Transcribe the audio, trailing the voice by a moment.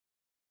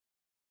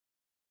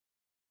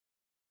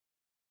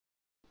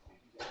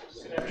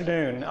Good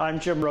afternoon. I'm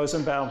Jim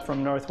Rosenbaum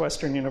from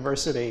Northwestern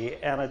University,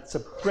 and it's a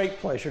great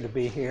pleasure to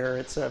be here.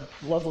 It's a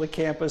lovely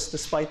campus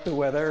despite the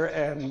weather,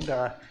 and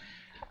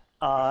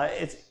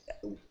it's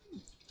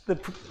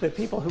the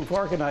people who've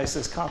organized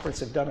this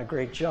conference have done a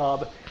great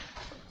job,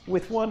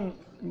 with one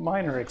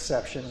minor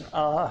exception,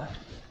 and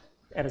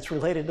it's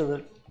related to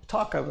the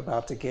talk I'm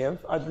about to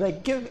give. They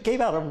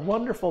gave out a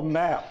wonderful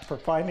map for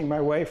finding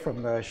my way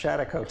from the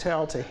Shattuck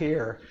Hotel to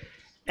here,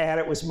 and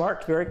it was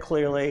marked very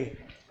clearly,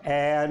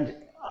 and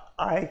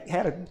I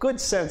had a good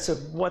sense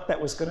of what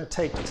that was going to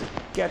take to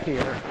get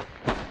here.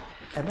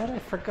 And then I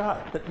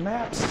forgot that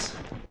maps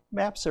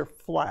are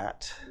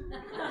flat.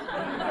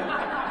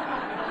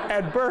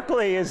 And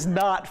Berkeley is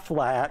not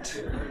flat.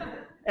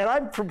 And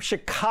I'm from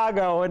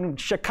Chicago, and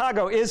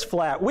Chicago is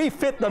flat. We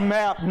fit the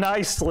map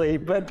nicely,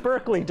 but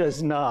Berkeley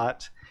does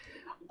not.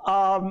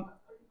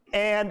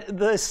 And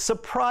the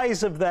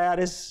surprise of that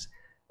is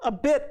a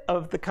bit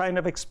of the kind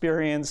of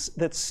experience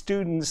that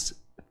students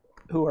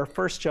who are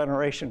first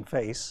generation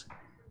face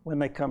when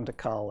they come to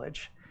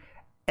college.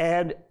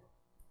 And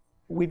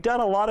we've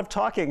done a lot of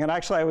talking, and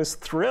actually I was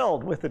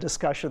thrilled with the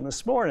discussion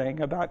this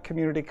morning about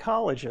community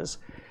colleges,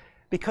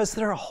 because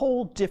they're a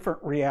whole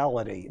different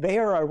reality. They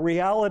are a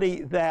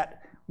reality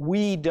that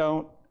we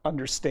don't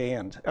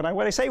understand. And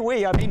when I say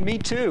we, I mean me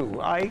too.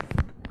 I've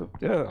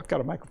got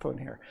a microphone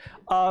here.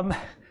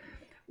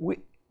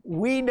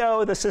 We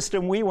know the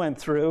system we went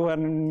through,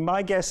 and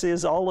my guess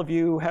is all of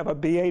you have a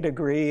BA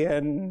degree,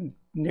 and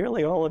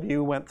nearly all of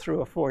you went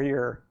through a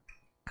 4-year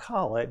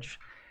college.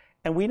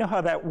 And we know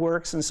how that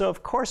works, and so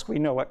of course we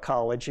know what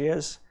college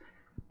is,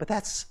 but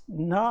that's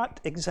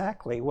not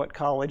exactly what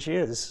college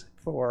is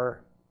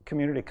for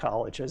community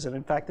colleges. And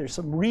in fact, there's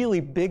some really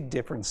big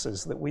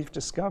differences that we've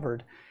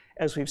discovered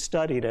as we've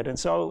studied it. And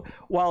so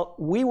while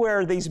we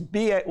wear these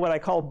BA, what I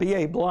call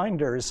BA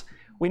blinders,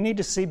 we need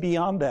to see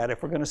beyond that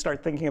if we're going to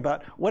start thinking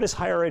about what is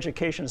higher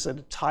education as an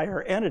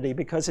entire entity,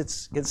 because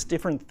it's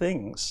different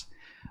things.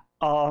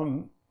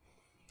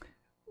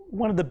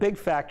 One of the big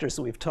factors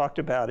that we've talked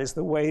about is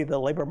the way the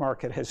labor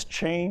market has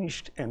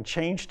changed and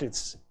changed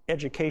its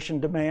education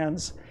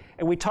demands.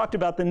 And we talked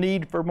about the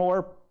need for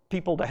more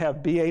people to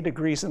have BA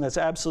degrees, and that's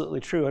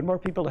absolutely true, and more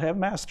people to have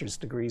master's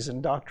degrees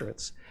and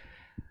doctorates.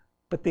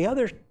 But the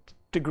other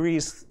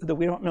degrees that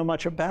we don't know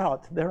much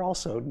about, they're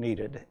also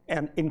needed.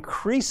 And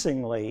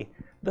increasingly,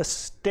 the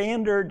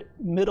standard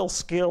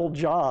middle-skilled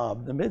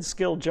job, the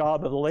mid-skilled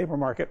job of the labor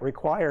market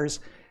requires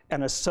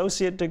an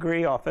associate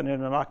degree, often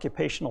in an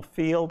occupational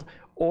field,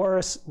 or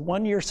a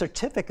one-year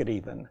certificate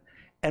even.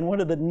 And one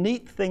of the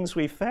neat things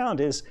we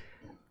found is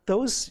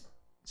those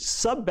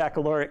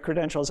sub-baccalaureate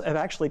credentials have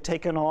actually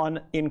taken on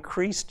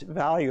increased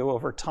value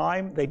over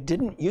time. They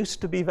didn't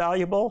used to be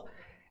valuable,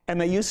 and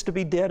they used to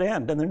be dead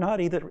end, and they're not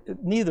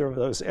neither of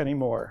those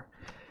anymore.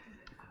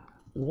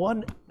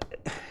 To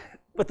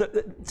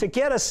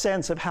get a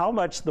sense of how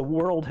much the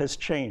world has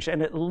changed,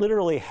 and it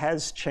literally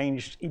has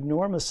changed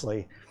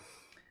enormously,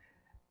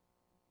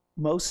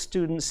 most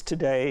students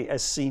today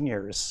as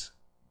seniors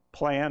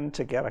plan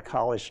to get a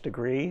college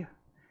degree,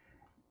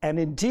 and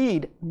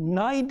indeed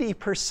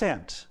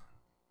 90%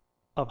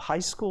 of high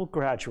school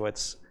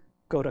graduates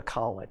go to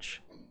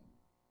college.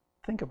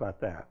 Think about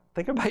that.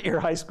 Think about your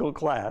high school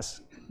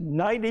class.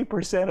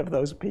 90% of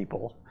those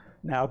people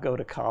now go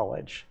to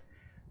college.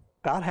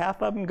 About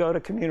half of them go to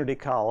community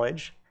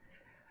college.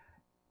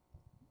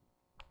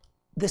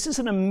 This is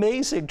an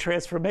amazing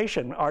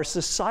transformation. Our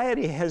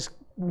society has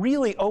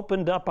really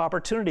opened up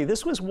opportunity.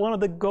 This was one of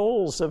the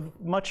goals of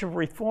much of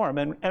reform,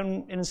 and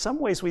in some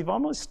ways we've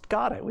almost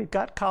got it. We've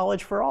got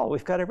college for all.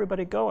 We've got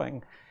everybody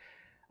going.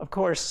 Of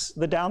course,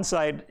 the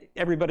downside,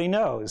 everybody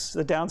knows.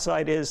 The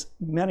downside is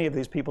many of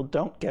these people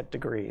don't get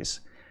degrees.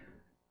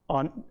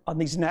 On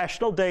these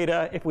national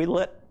data, if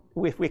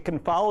we can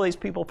follow these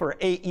people for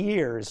 8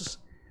 years,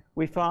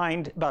 we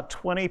find about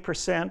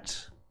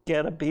 20%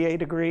 get a BA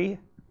degree.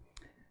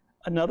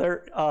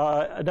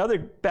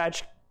 Another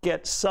batch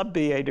get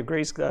sub-BA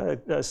degrees,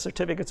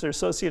 certificates or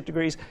associate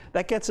degrees.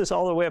 That gets us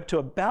all the way up to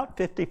about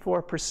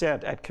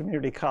 54% at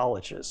community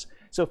colleges.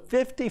 So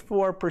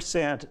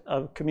 54%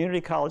 of community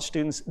college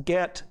students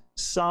get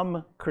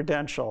some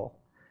credential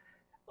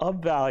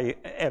of value,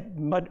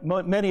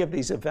 many of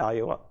these of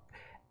value,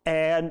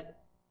 and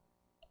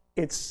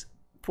it's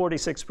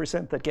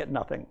 46% that get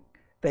nothing.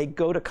 They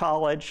go to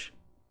college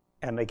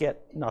and they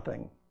get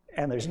nothing,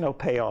 and there's no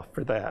payoff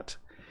for that.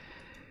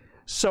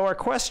 So our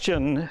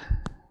question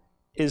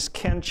is,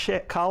 can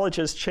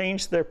colleges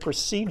change their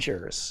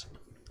procedures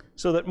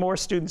so that more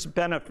students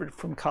benefit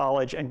from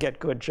college and get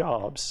good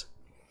jobs?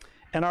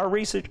 And our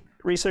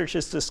research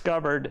has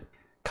discovered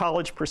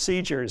college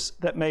procedures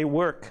that may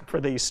work for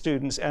these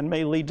students and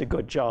may lead to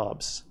good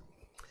jobs.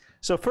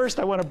 So first,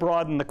 I want to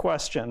broaden the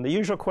question. The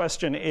usual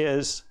question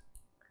is,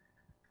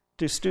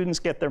 do students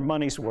get their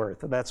money's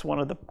worth? And that's one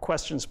of the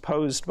questions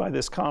posed by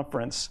this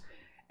conference.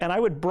 And I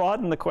would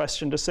broaden the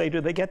question to say, do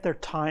they get their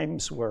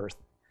time's worth?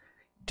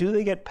 Do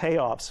they get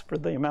payoffs for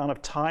the amount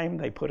of time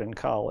they put in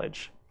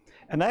college?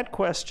 And that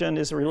question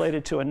is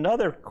related to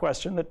another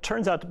question that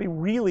turns out to be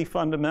really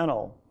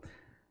fundamental.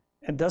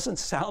 And doesn't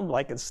sound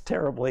like it's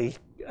terribly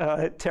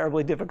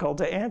difficult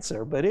to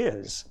answer, but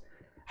is.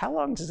 How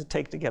long does it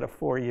take to get a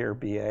 4-year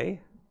BA?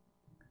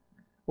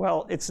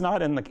 Well, it's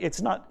not in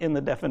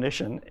the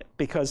definition,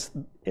 because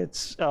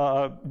it's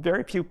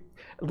very few,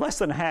 less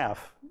than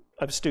half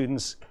of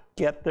students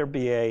get their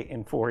BA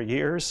in 4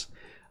 years.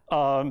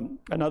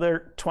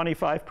 Another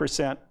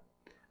 25%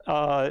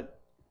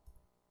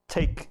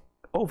 take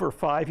over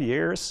 5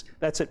 years.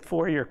 That's at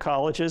 4-year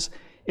colleges.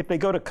 If they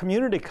go to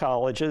community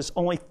colleges,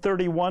 only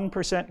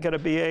 31% get a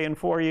BA in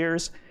 4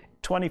 years.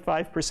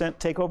 25%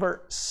 take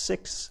over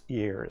 6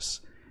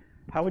 years.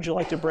 How would you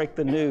like to break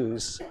the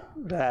news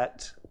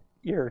that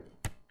your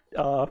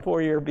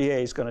 4-year BA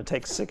is going to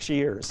take 6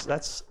 years?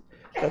 That's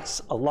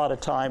a lot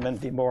of time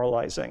and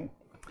demoralizing.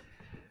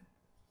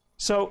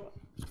 So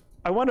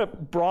I want to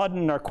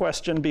broaden our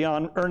question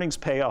beyond earnings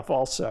payoff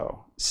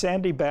also.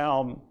 Sandy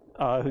Baum,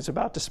 who's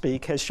about to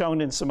speak, has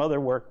shown in some other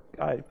work,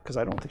 because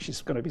I don't think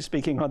she's going to be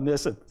speaking on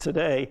this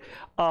today,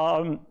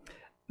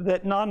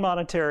 that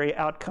non-monetary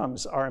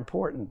outcomes are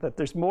important, that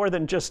there's more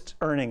than just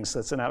earnings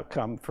that's an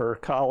outcome for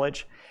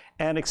college.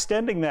 And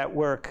extending that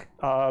work,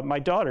 my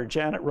daughter,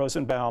 Janet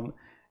Rosenbaum,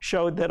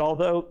 showed that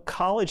although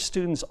college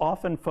students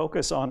often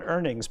focus on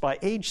earnings, by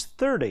age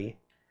 30,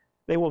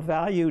 they will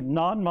value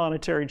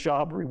non-monetary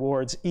job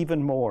rewards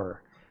even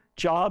more.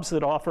 Jobs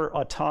that offer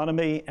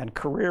autonomy and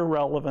career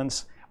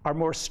relevance are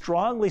more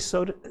strongly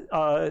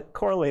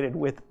correlated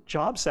with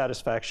job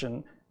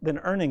satisfaction than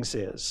earnings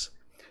is.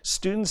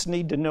 Students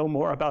need to know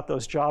more about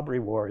those job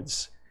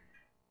rewards,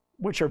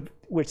 which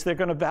they're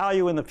going to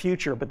value in the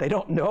future, but they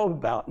don't know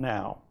about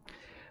now.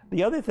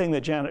 The other thing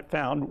that Janet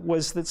found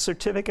was that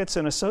certificates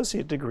and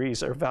associate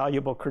degrees are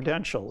valuable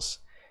credentials.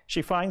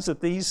 She finds that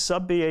these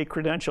sub-BA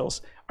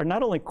credentials are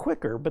not only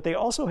quicker, but they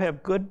also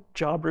have good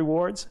job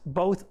rewards,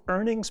 both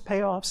earnings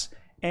payoffs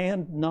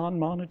and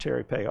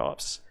non-monetary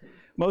payoffs.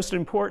 Most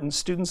important,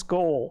 students'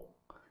 goal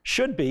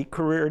should be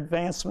career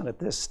advancement at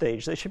this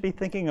stage. They should be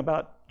thinking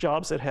about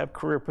jobs that have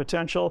career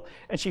potential,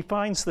 and she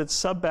finds that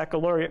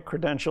sub-baccalaureate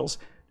credentials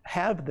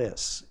have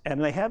this,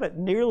 and they have it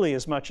nearly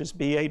as much as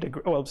BA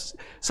degrees. Well,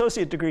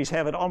 associate degrees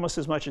have it almost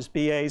as much as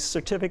BAs.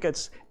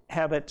 Certificates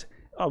have it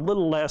a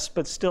little less,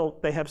 but still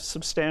they have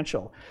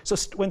substantial. So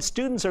when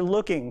students are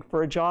looking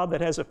for a job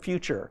that has a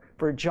future,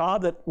 for a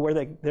job where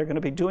they're going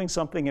to be doing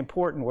something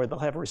important, where they'll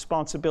have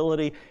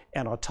responsibility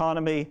and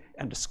autonomy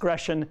and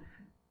discretion,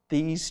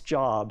 these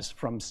jobs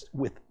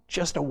with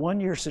just a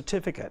 1-year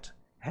certificate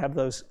have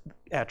those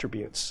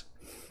attributes.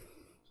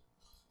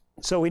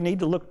 So we need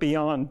to look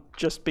beyond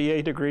just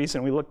BA degrees,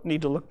 and we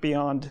need to look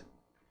beyond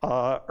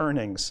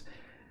earnings.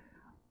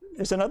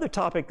 There's another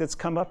topic that's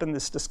come up in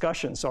this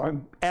discussion, so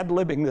I'm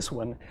ad-libbing this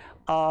one.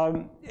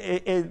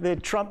 The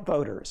Trump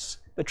voters.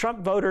 The Trump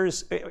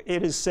voters,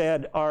 it is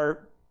said,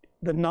 are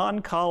the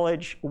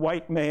non-college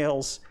white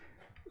males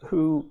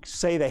who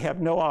say they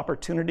have no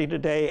opportunity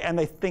today, and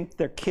they think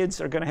their kids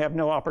are going to have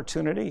no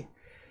opportunity.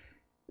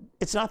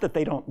 It's not that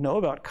they don't know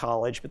about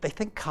college, but they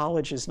think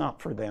college is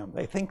not for them.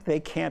 They think they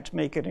can't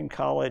make it in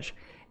college.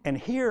 And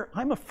here,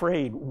 I'm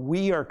afraid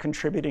we are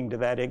contributing to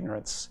that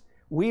ignorance.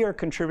 We are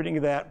contributing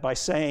to that by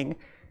saying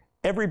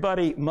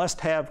everybody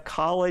must have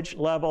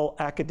college-level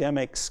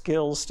academic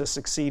skills to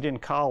succeed in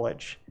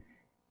college.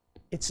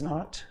 It's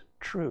not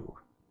true.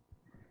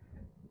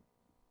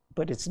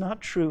 But it's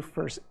not true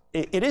for,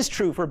 it is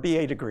true for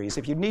BA degrees.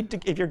 If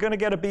you're going to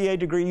get a BA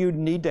degree, you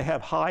need to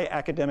have high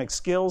academic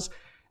skills.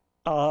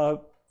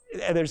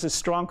 There's a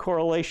strong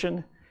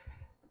correlation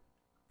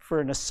for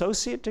an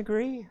associate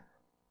degree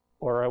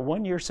or a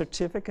 1-year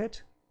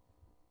certificate.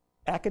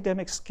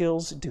 Academic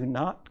skills do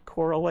not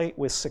correlate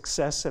with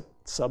success at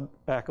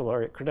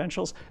sub-baccalaureate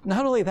credentials.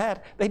 Not only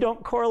that, they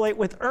don't correlate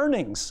with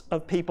earnings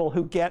of people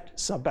who get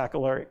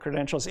sub-baccalaureate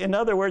credentials. In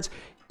other words,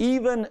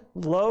 even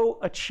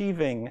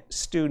low-achieving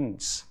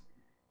students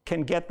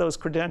can get those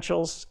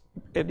credentials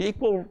at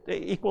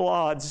equal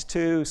odds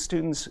to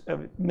students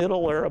of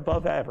middle or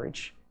above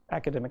average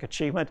academic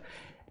achievement,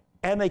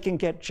 and they can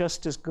get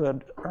just as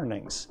good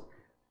earnings.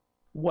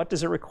 What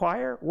does it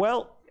require?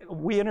 Well,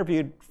 we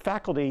interviewed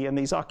faculty in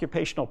these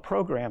occupational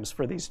programs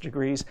for these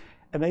degrees,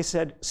 and they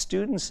said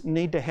students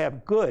need to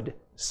have good,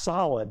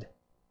 solid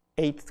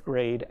 8th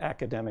grade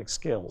academic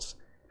skills.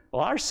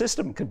 Well, our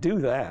system could do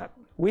that.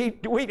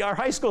 Our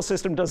high school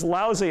system does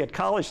lousy at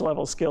college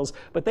level skills,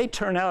 but they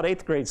turn out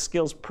 8th grade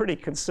skills pretty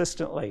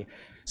consistently.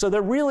 So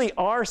there really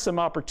are some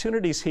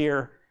opportunities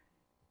here,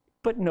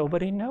 but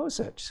nobody knows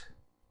it.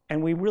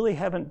 And we really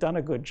haven't done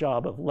a good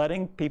job of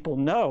letting people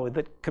know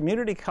that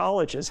community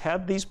colleges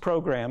have these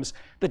programs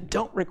that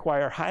don't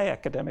require high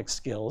academic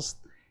skills,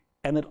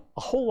 and that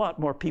a whole lot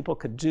more people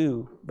could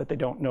do, but they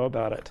don't know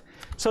about it.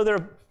 So there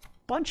are a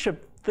bunch of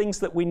things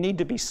that we need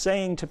to be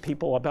saying to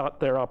people about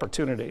their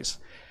opportunities.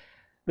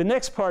 The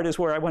next part is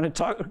where I want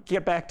to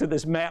get back to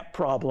this map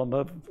problem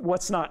of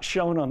what's not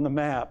shown on the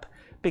map,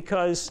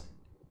 because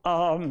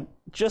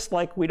just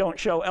like we don't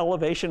show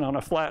elevation on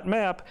a flat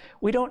map,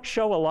 we don't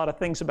show a lot of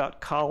things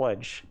about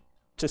college,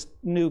 just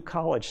new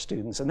college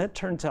students, and that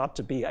turns out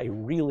to be a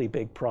really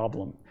big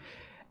problem.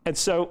 And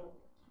so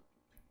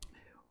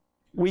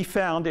we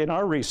found in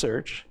our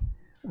research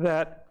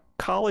that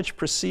college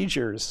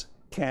procedures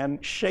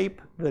can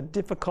shape the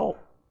difficult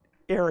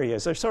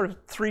areas. There's sort of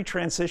three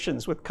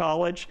transitions with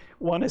college.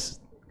 One is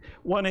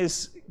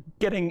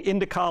getting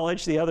into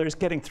college, the other is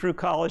getting through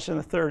college, and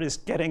the third is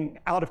getting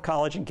out of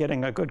college and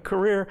getting a good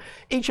career.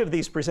 Each of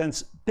these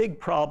presents big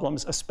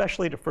problems,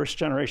 especially to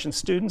first-generation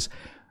students,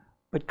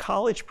 but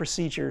college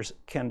procedures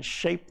can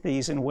shape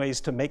these in ways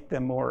to make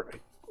them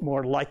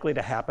more likely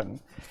to happen.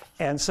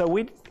 And so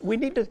we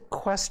need to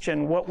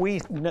question what we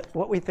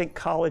think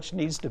college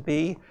needs to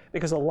be,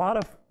 because a lot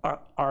of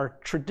our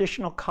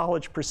traditional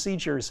college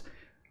procedures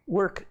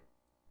work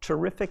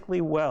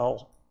terrifically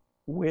well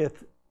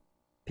with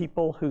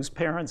people whose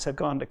parents have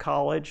gone to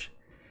college,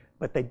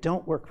 but they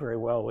don't work very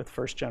well with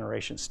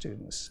first-generation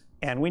students.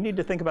 And we need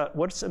to think about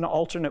what's an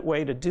alternate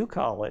way to do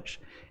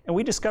college. And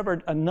we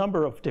discovered a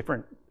number of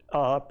different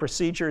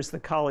procedures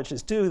that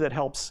colleges do that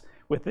helps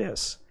with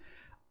this.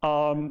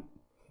 And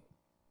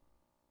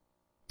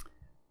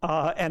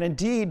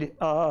indeed,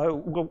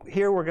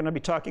 here we're going to be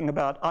talking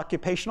about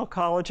occupational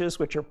colleges,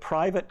 which are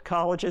private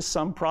colleges,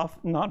 some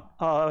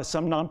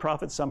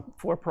nonprofit, some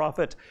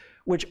for-profit,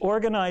 which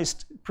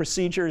organized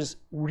procedures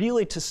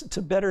really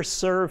to better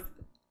serve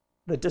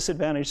the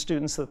disadvantaged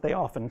students that they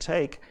often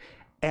take,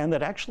 and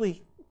that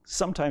actually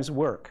sometimes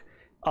work.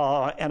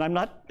 And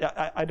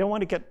I don't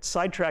want to get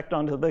sidetracked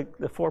onto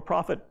the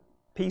for-profit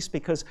piece,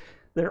 because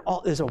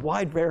there's a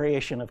wide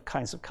variation of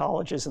kinds of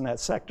colleges in that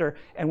sector,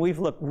 and we've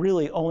looked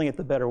really only at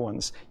the better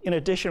ones. In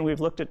addition,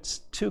 we've looked at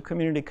 2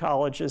 community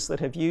colleges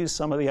that have used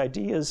some of the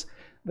ideas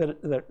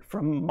that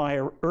from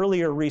my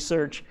earlier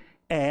research,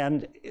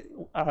 and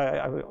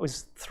I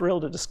was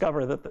thrilled to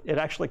discover that it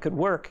actually could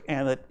work,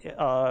 and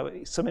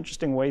that some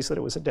interesting ways that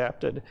it was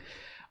adapted.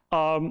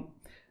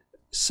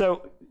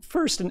 So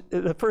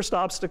the first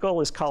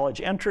obstacle is college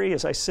entry,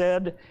 as I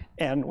said,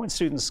 and when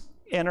students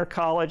enter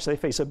college, they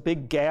face a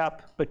big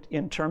gap, but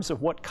in terms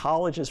of what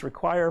colleges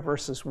require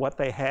versus what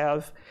they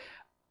have.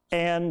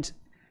 And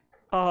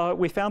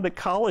we found that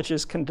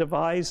colleges can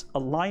devise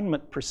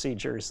alignment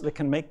procedures that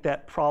can make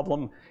that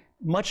problem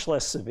much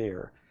less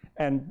severe.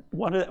 And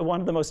one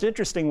of the most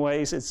interesting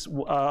ways is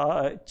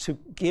to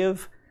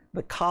give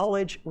the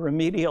college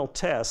remedial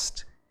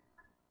test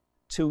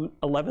to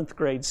 11th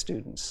grade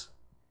students.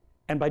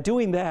 And by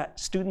doing that,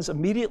 students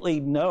immediately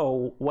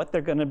know what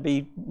they're going to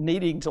be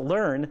needing to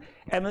learn,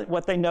 and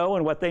what they know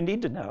and what they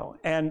need to know.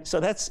 And so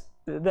that's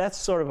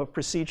sort of a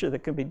procedure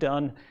that can be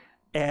done.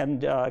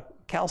 And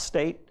Cal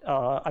State,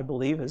 I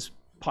believe, has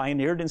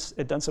pioneered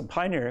and done some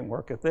pioneering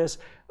work at this.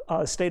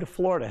 The state of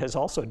Florida has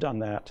also done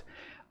that.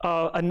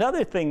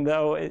 Another thing,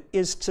 though,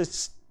 is to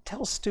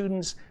tell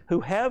students who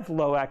have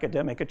low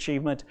academic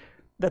achievement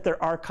that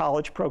there are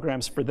college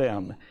programs for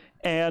them,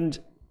 and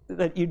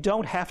that you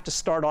don't have to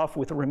start off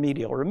with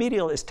remedial.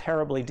 Remedial is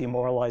terribly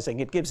demoralizing.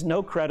 It gives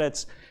no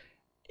credits.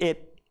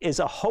 It is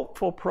a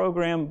hopeful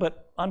program,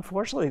 but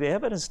unfortunately, the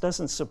evidence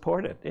doesn't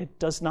support it. It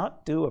does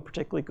not do a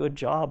particularly good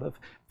job of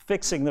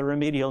fixing the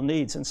remedial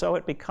needs, and so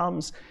it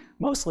becomes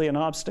mostly an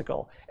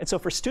obstacle. And so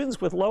for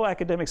students with low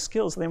academic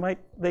skills, they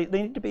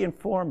need to be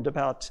informed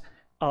about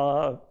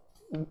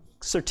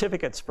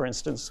certificates, for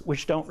instance,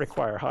 which don't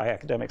require high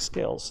academic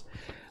skills.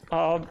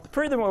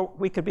 Furthermore,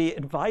 we could be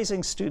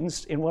advising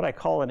students in what I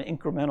call an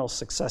incremental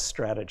success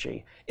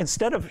strategy.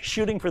 Instead of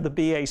shooting for the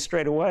BA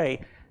straight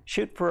away,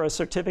 shoot for a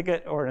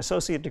certificate or an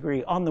associate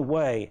degree on the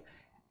way.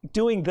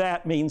 Doing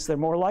that means they're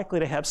more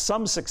likely to have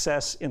some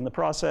success in the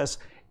process,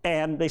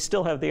 and they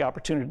still have the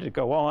opportunity to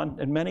go on.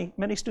 And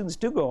many students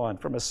do go on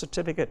from a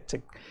certificate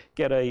to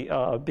get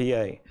a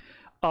BA.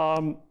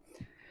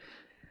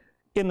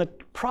 In the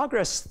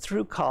progress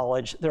through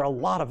college, there are a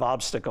lot of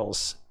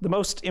obstacles. The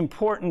most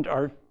important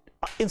are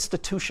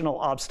institutional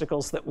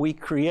obstacles that we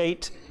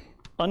create: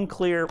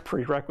 unclear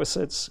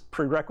prerequisites,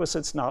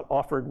 prerequisites not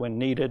offered when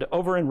needed,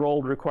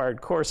 over-enrolled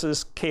required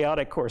courses,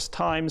 chaotic course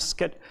times,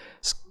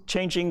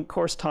 changing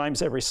course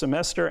times every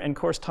semester, and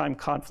course time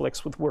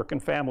conflicts with work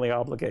and family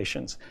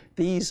obligations.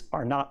 These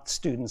are not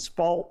students'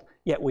 fault,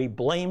 yet we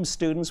blame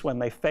students when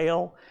they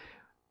fail.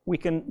 We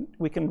can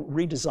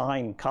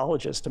redesign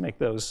colleges to make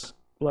those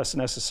less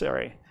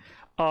necessary.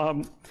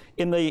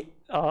 In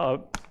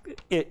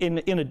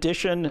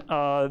addition,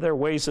 there are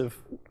ways of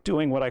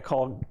doing what I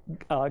call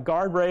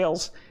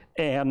guardrails,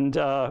 and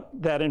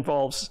that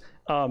involves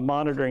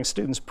monitoring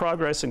students'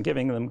 progress and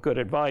giving them good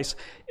advice.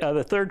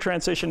 The third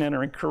transition,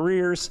 entering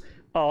careers,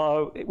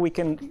 we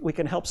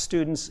can help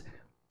students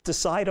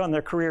decide on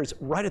their careers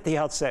right at the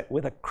outset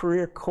with a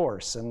career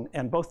course,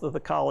 and both of the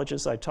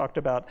colleges I talked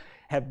about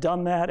have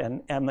done that,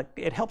 and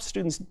it helps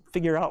students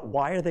figure out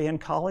why are they in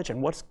college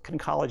and what can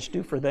college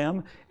do for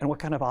them and what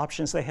kind of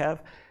options they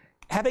have.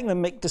 Having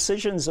them make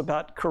decisions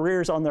about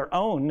careers on their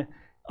own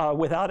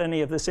without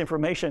any of this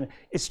information,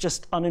 it's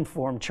just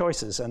uninformed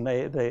choices, and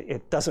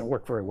it doesn't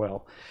work very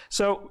well.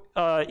 So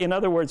in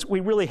other words, we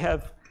really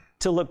have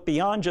to look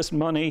beyond just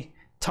money.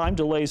 Time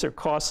delays are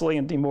costly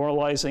and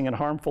demoralizing and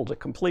harmful to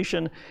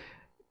completion.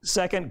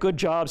 Second, good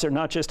jobs are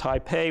not just high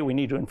pay. We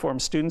need to inform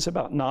students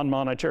about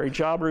non-monetary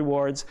job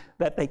rewards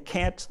that they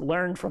can't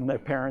learn from their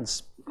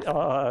parents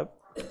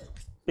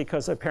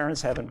because their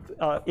parents haven't,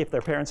 if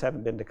their parents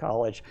haven't been to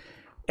college.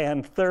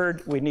 And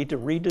third, we need to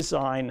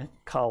redesign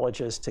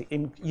colleges to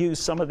use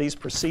some of these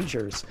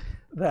procedures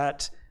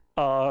that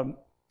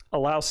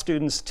allow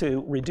students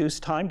to reduce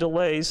time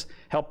delays,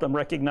 help them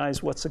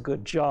recognize what's a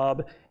good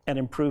job, and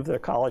improve their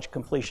college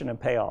completion and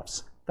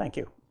payoffs. Thank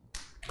you.